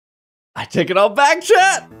I take it all back,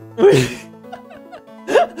 chat. I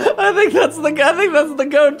think that's the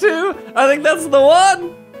go-to. I think that's the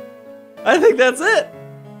one. I think that's it.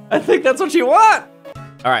 I think that's what you want.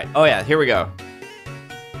 All right. Oh yeah, here we go.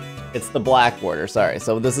 It's the black border. Sorry.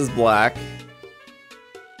 So this is black.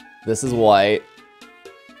 This is white.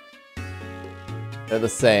 They're the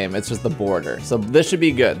same. It's just the border. So this should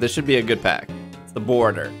be good. This should be a good pack. It's the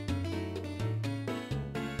border.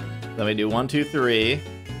 Let me do 1, 2, 3.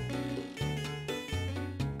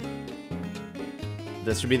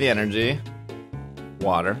 This should be the energy.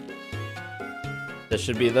 Water. This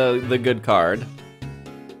should be the good card.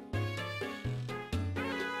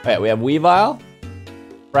 Alright, we have Weavile,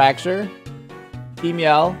 Fracture, Team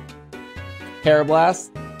Yell,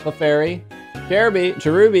 Carablast, Clefairy,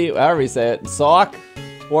 Cherubi, however you say it, Sawk,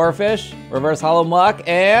 Warfish, Reverse Hollow Muck,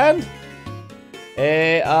 and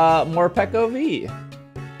a Morpeko V.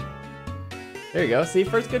 There you go. See,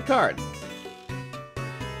 first good card.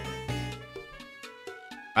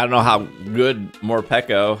 I don't know how good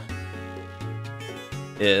Morpeko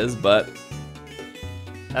is, but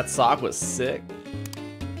that sock was sick.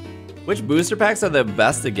 Which booster packs are the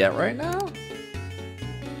best to get right now?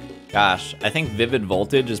 Gosh, I think Vivid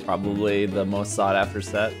Voltage is probably the most sought after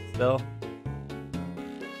set still.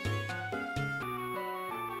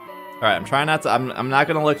 All right, I'm trying not to. I'm not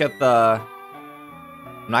gonna look at the.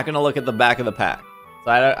 I'm not gonna look at the back of the pack.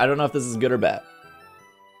 So I don't know if this is good or bad.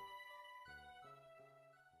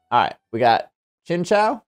 All right, we got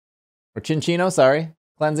Chinchou, or Chinchino, sorry.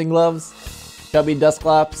 Cleansing Gloves, Chubby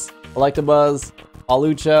Dusclops, Electabuzz,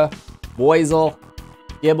 Alucha, Boizel,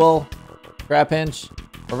 Gibble, Trapinch,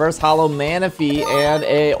 Reverse Hollow Manaphy, and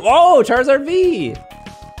a, whoa, Charizard V!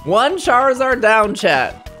 One Charizard down,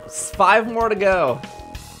 chat. 5 more to go.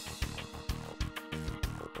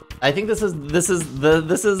 I think this is the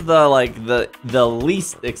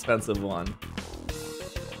least expensive one.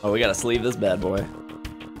 Oh, we gotta sleeve this bad boy.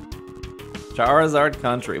 Charizard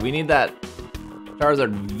Country. We need that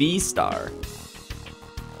Charizard V-Star.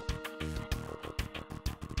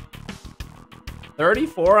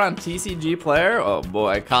 34 on TCG player? Oh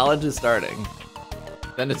boy, college is starting.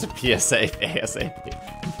 Then it's a PSA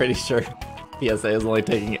ASAP. I'm pretty sure PSA is only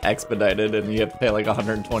taking expedited and you have to pay like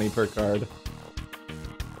 120 per card.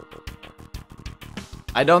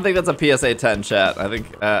 I don't think that's a PSA 10, chat. I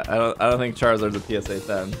think I don't think Charizard's a PSA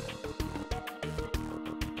 10.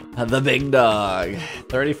 The big dog.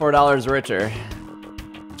 $34 richer.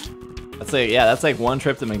 That's like, yeah, that's like one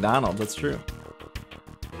trip to McDonald's. That's true.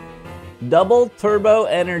 Double Turbo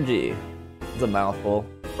Energy. It's a mouthful.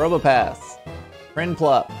 Probopass.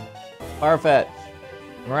 Prinplup. Farfetch.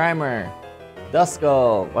 Grimer.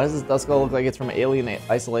 Duskull. Why does this Duskull look like it's from Alien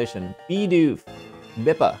Isolation? Bidoof.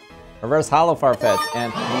 Bippa. Reverse Hollow Farfetch.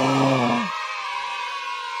 And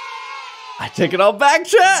I take it all back,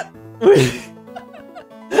 chat.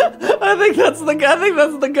 I think that's the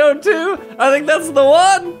go-to. I think that's the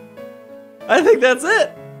one. I think that's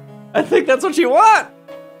it. I think that's what you want.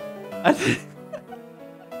 I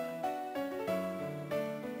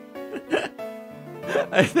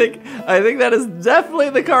think that is definitely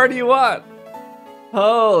the card you want.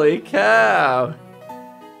 Holy cow.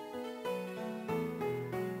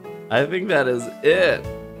 I think that is it.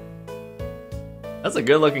 That's a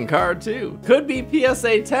good looking card too. Could be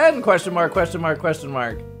PSA 10, question mark, question mark, question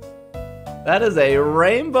mark. That is a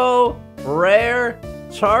rainbow rare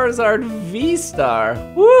Charizard V-Star.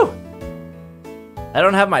 Woo! I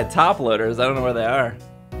don't have my top loaders. I don't know where they are.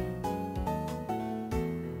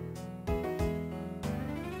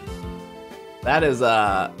 I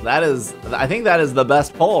think that is the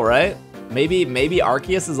best pull, right? Maybe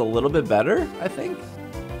Arceus is a little bit better, I think.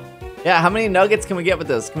 Yeah, how many nuggets can we get with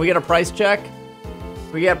this? Can we get a price check?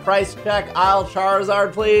 Can we get price check aisle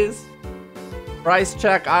Charizard, please? Price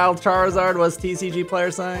check aisle Charizard, was TCG player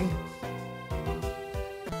saying?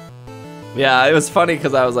 Yeah, it was funny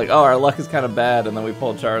because I was like, oh, our luck is kind of bad, and then we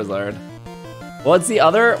pulled Charizard. What's the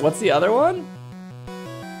other one?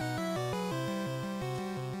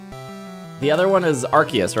 The other one is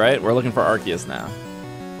Arceus, right? We're looking for Arceus now.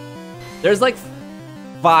 There's like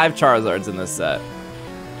 5 Charizards in this set.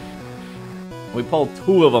 We pulled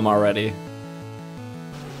 2 of them already.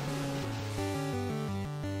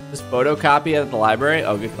 Just photocopy at the library?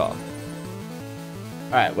 Oh, good call.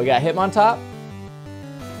 Alright, we got Hitmontop,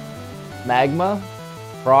 Magma,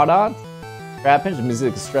 Crawdont, Trapinch, the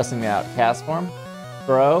music is stressing me out, Castform,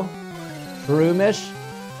 Throw, Broomish,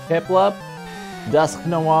 Piplup, Dusk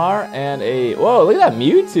Noir, and a, whoa, look at that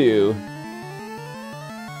Mewtwo.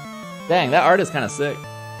 Dang, that art is kind of sick.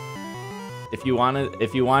 If you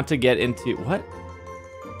want to get into,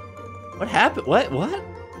 what happened? What?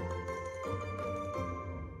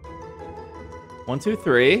 1, 2,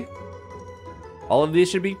 3. All of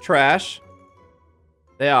these should be trash.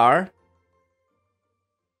 They are.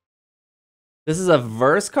 This is a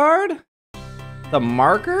verse card? The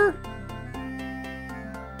marker?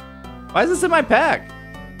 Why is this in my pack?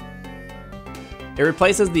 It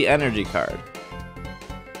replaces the energy card.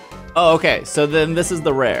 Oh, okay, so then this is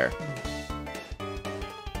the rare.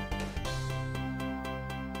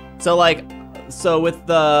 So like, so with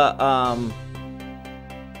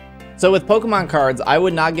Pokemon cards, I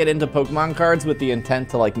would not get into Pokemon cards with the intent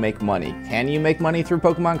to like make money. Can you make money through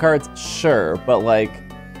Pokemon cards? Sure, but like,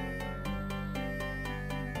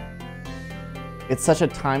 it's such a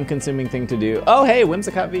time-consuming thing to do. Oh, hey,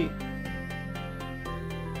 Whimsicott V.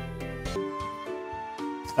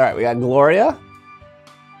 All right, we got Gloria.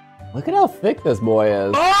 Look at how thick this boy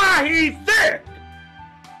is. Ah, he's thick!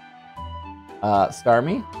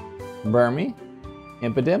 Starmie, Burmy,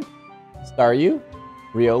 Impidimp, Staryu,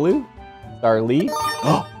 Riolu, Starly.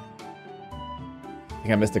 Oh! I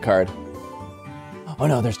think I missed a card. Oh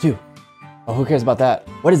no, there's 2. Oh, who cares about that?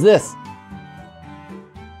 What is this?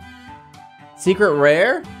 Secret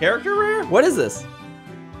rare? Character rare? What is this?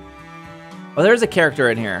 Oh, there's a character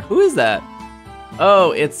in here. Who is that?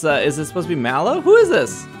 Oh, it's, is this supposed to be Mallow? Who is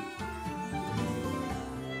this?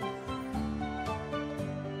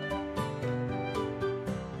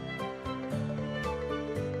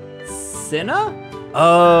 Cinna?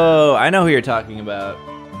 Oh, I know who you're talking about.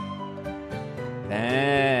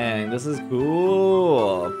 Dang, this is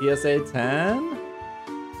cool. PSA 10?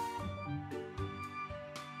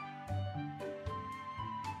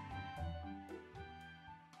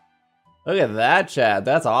 Look at that, Chad.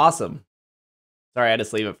 That's awesome. Sorry, I had to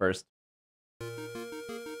sleeve it first. You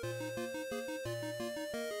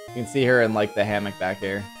can see her in like the hammock back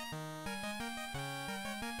here.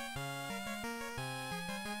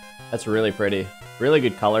 That's really pretty. Really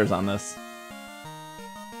good colors on this.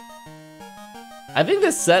 I think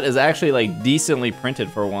this set is actually like decently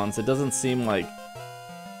printed for once. It doesn't seem like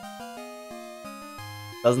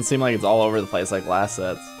it's all over the place like last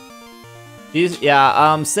sets. These,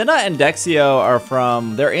 yeah, Cinna and Dexio are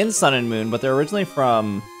from, they're in Sun and Moon, but they're originally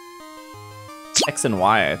from X and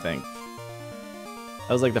Y, I think. That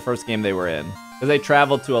was like the first game they were in. Because they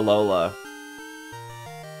traveled to Alola.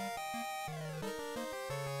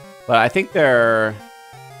 But I think they're,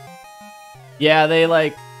 yeah, they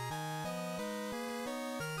like,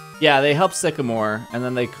 yeah, they help Sycamore, and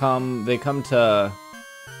then they come to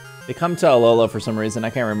Alola for some reason. I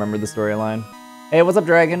can't remember the storyline. Hey, what's up,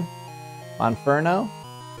 Dragon? Monferno,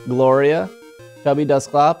 Gloria, Chubby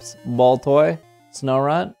Dusclops, Baltoy,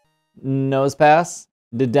 Snorunt, Nosepass,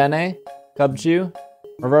 Dedenne, Cubchoo,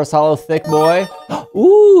 Reverse Hollow Thick Boy.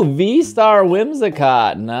 Ooh, V-Star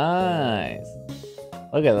Whimsicott, nice.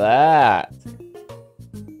 Look at that.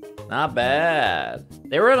 Not bad.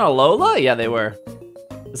 They were in Alola? Yeah, they were.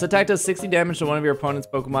 This attack does 60 damage to one of your opponent's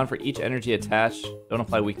Pokemon for each energy attached. Don't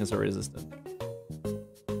apply weakness or resistance.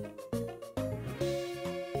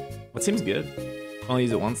 It seems good. Only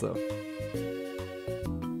use it once though.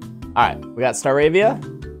 All right, we got Staravia,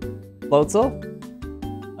 Floatzel,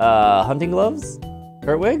 Hunting Gloves,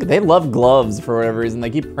 Kurtwig. They love gloves for whatever reason. They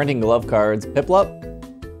keep printing glove cards. Piplup,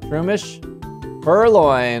 Shroomish,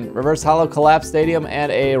 Purloin, Reverse Hollow Collapse Stadium,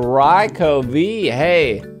 and a Raikou V.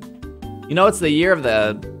 Hey, you know it's the year of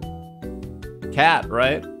the cat,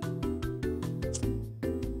 right?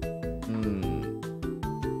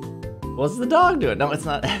 What's the dog doing? No, it's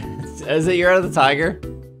not. Is it Year of the Tiger?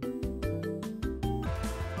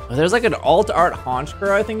 Oh, there's like an alt art Haunchker,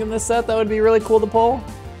 I think, in this set that would be really cool to pull.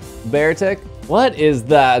 Beartic. What is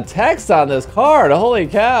the text on this card? Holy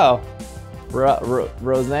cow.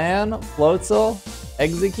 Roseanne, Floatzel,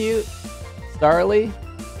 Execute, Starly,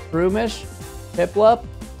 Shroomish, Piplup,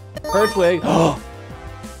 Kurtwig.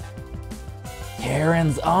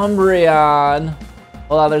 Karen's Umbreon.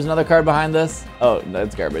 Hold on, there's another card behind this. Oh,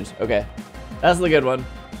 that's garbage. Okay, that's the good one.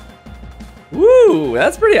 Woo,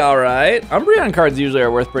 that's pretty all right. Umbreon cards usually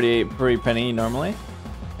are worth pretty penny normally.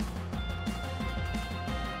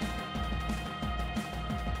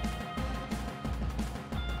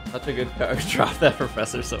 Such a good card. Drop that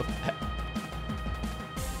Professor so fast.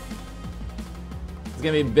 It's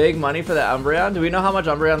gonna be big money for that Umbreon. Do we know how much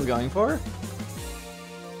Umbreon's going for?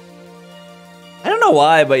 I don't know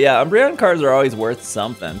why, but yeah, Umbreon cards are always worth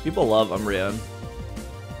something. People love Umbreon.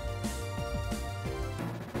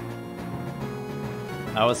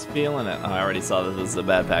 I was feeling it. Oh, I already saw that this is a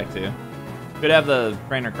bad pack too. Could have the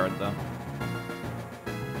trainer card though.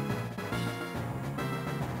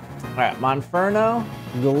 All right, Monferno,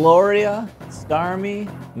 Gloria, Starmie,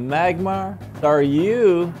 Magmar,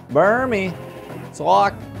 Staryu, Burmy,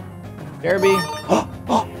 Swak, Derby.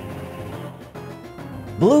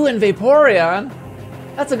 Blue and Vaporeon?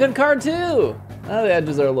 That's a good card too. Oh, the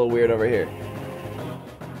edges are a little weird over here.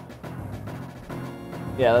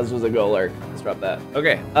 Yeah, this was a Golurk. Let's drop that.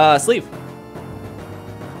 Okay, sleeve.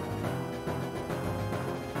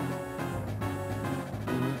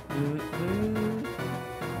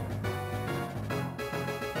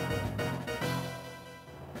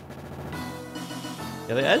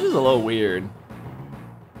 Yeah, the edge is a little weird.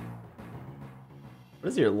 What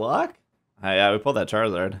is your luck? Oh, yeah, we pulled that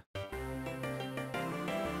Charizard.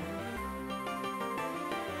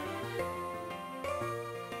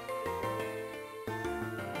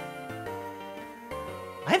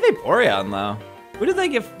 I have Vaporeon though. Who did they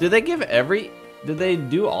give? Did they give every? Did they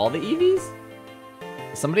do all the EVs?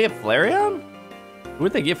 Does somebody have Flareon? Who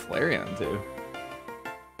would they give Flareon to?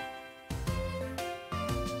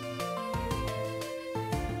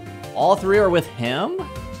 All three are with him?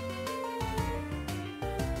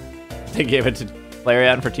 They gave it to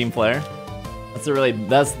Flareon for Team Flare.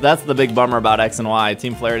 That's the big bummer about X and Y.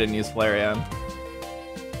 Team Flare didn't use Flareon.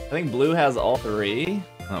 I think Blue has all three.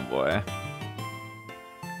 Oh boy.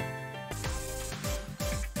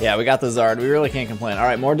 Yeah, we got the Zard. We really can't complain. All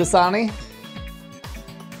right, more Dasani.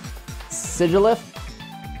 Sigilif.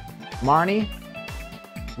 Marnie.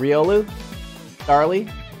 Riolu.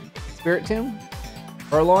 Starly. Spiritomb.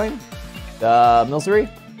 Purloin. Milcery.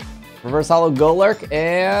 Reverse Hollow Golurk.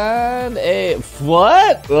 And a...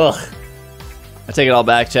 What? Ugh. I take it all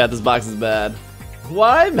back, chat. This box is bad.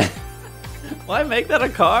 Why? Why make that a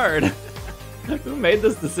card? Who made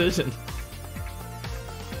this decision?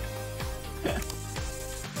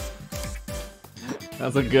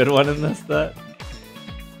 That's a good one in this set.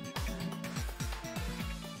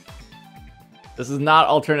 This is not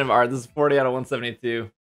alternative art. This is 40 out of 172.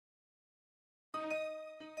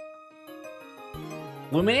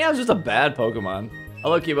 Luminia is just a bad Pokemon.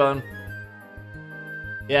 Hello, Cubone.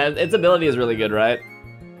 Yeah, its ability is really good, right?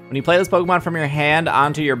 When you play this Pokemon from your hand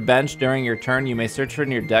onto your bench during your turn, you may search in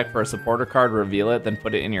your deck for a supporter card, reveal it, then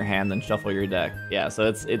put it in your hand, then shuffle your deck. Yeah, so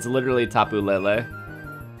it's literally Tapu Lele.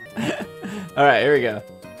 All right, here we go.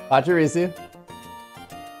 Pachirisu.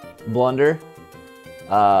 Blunder.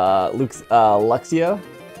 Luxio.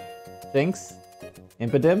 Sphinx.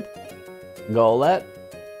 Impidimp. Golett.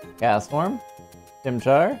 Castform.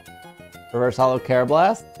 Chimchar. Reverse Hollow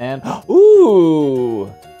Carablast. And,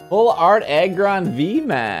 ooh! Full Art Aggron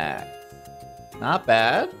VMAX. Not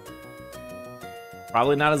bad.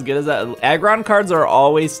 Probably not as good as that. Aggron cards are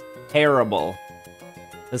always terrible.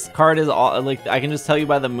 This card is all, like, I can just tell you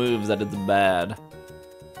by the moves that it's bad.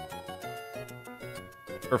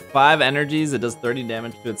 For 5 energies, it does 30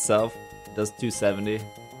 damage to itself. It does 270.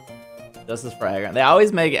 This is for Aggron. They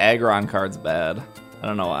always make Aggron cards bad. I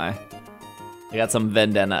don't know why. They got some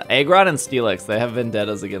Vendetta. Aggron and Steelix, they have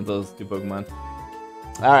Vendettas against those two Pokemon.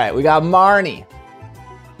 All right, we got Marnie.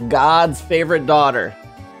 God's favorite daughter.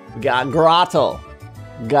 We got Grottle.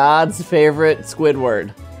 God's favorite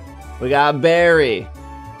Squidward. We got Barry.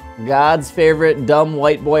 God's favorite dumb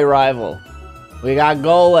white boy rival. We got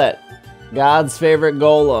Golett. God's favorite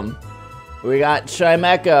Golem. We got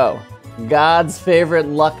Chimecho. God's favorite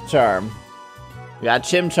luck charm. We got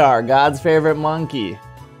Chimchar. God's favorite monkey.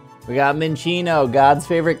 We got Minchino. God's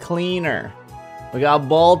favorite cleaner. We got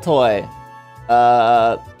Baltoy.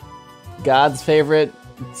 God's favorite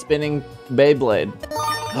spinning Beyblade.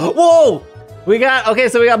 Whoa! We got, okay,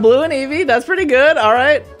 so we got Blue and Eevee. That's pretty good, all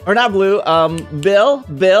right. Or not Blue,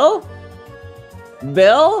 Bill?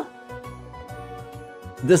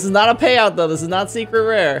 This is not a payout though, this is not secret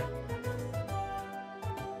rare.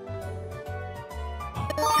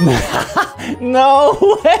 No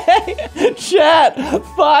way! Chat,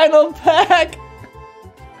 final pack!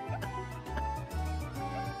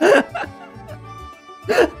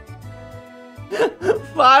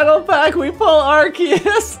 Final pack, we pull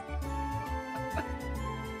Arceus!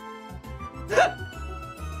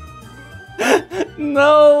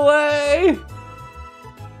 No way!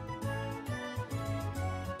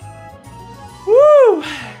 Woo!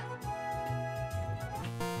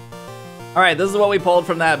 Alright, this is what we pulled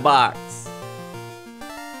from that box.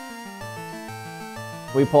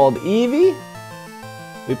 We pulled Eevee.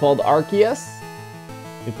 We pulled Arceus.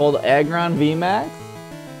 We pulled Aggron VMAX.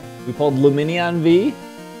 We pulled Lumineon V.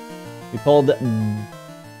 We pulled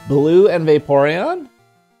Blue and Vaporeon.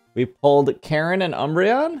 We pulled Karen and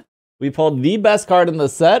Umbreon. We pulled the best card in the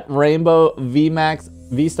set, Rainbow VMAX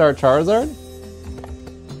V-Star Charizard.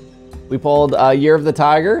 We pulled Year of the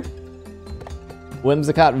Tiger.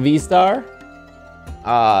 Whimsicott V-Star.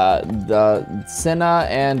 The Sinnoh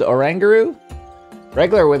and Oranguru.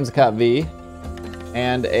 Regular Whimsicott V.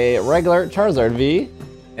 and a regular Charizard V,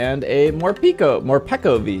 and a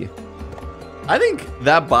Morpeko V. I think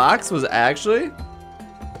that box was actually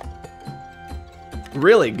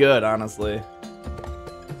really good, honestly.